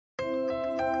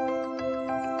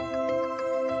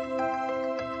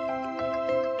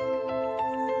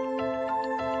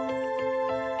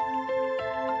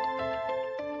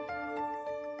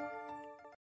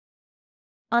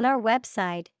On our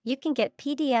website, you can get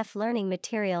PDF learning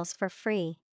materials for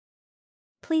free.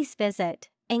 Please visit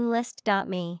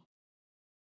englist.me.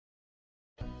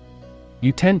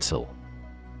 Utensil.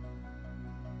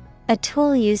 A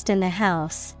tool used in the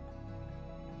house.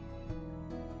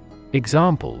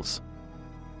 Examples: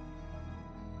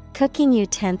 Cooking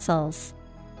utensils.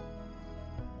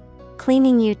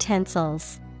 Cleaning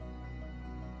utensils.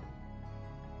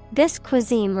 This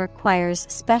cuisine requires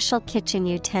special kitchen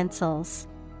utensils.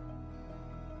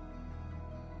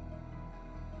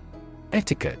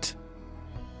 Etiquette.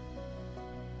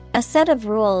 A set of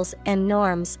rules and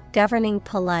norms governing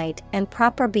polite and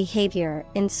proper behavior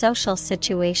in social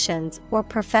situations or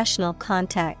professional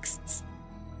contexts.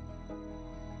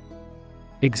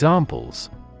 Examples: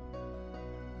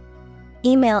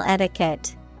 Email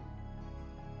etiquette.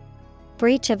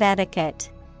 Breach of etiquette.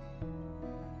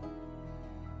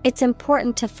 It's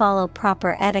important to follow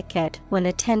proper etiquette when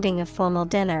attending a formal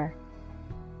dinner.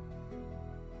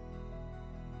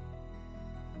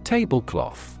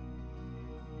 Tablecloth.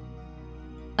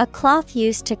 A cloth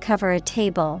used to cover a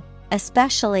table,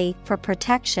 especially for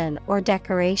protection or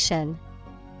decoration.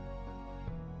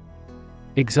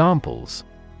 Examples: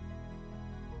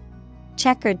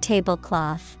 Checkered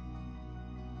tablecloth.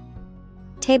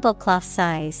 Tablecloth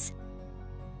size.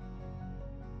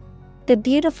 The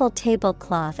beautiful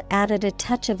tablecloth added a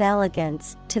touch of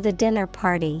elegance to the dinner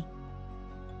party.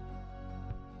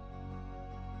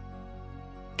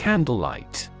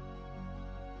 Candlelight.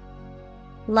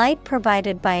 Light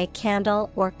provided by a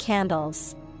candle or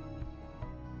candles.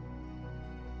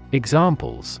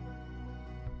 Examples: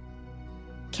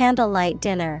 Candlelight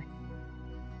dinner.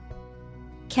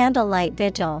 Candlelight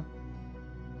vigil.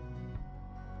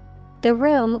 The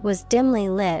room was dimly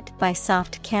lit by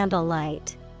soft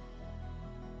candlelight.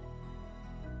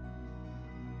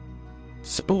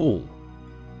 Spool.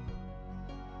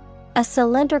 A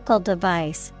cylindrical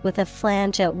device with a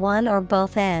flange at one or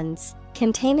both ends,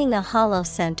 containing a hollow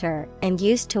center and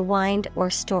used to wind or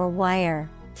store wire,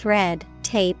 thread,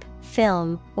 tape,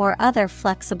 film, or other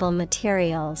flexible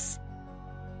materials.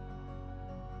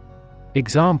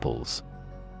 Examples: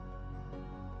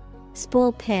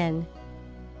 Spool pin.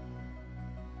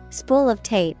 Spool of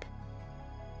tape.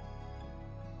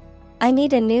 I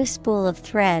need a new spool of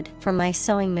thread for my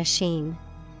sewing machine.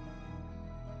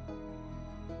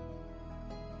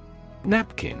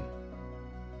 Napkin.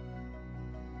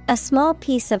 A small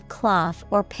piece of cloth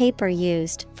or paper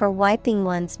used for wiping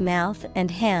one's mouth and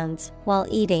hands while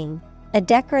eating. A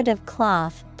decorative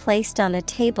cloth placed on a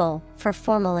table for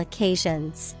formal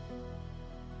occasions.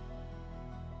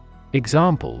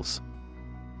 Examples: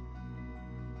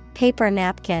 Paper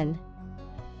napkin.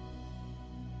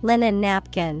 Linen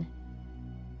napkin.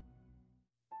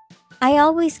 I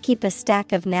always keep a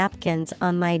stack of napkins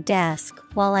on my desk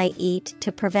while I eat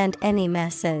to prevent any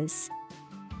messes.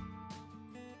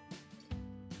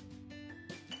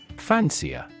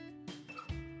 Fancier.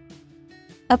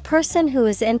 A person who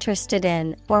is interested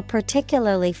in or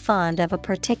particularly fond of a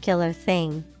particular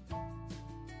thing.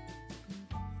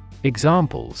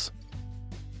 Examples: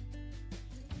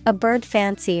 A bird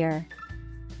fancier.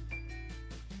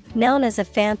 Known as a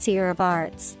fancier of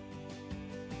arts.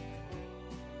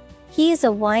 He is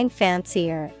a wine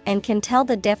fancier and can tell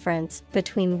the difference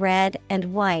between red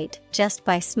and white just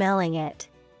by smelling it.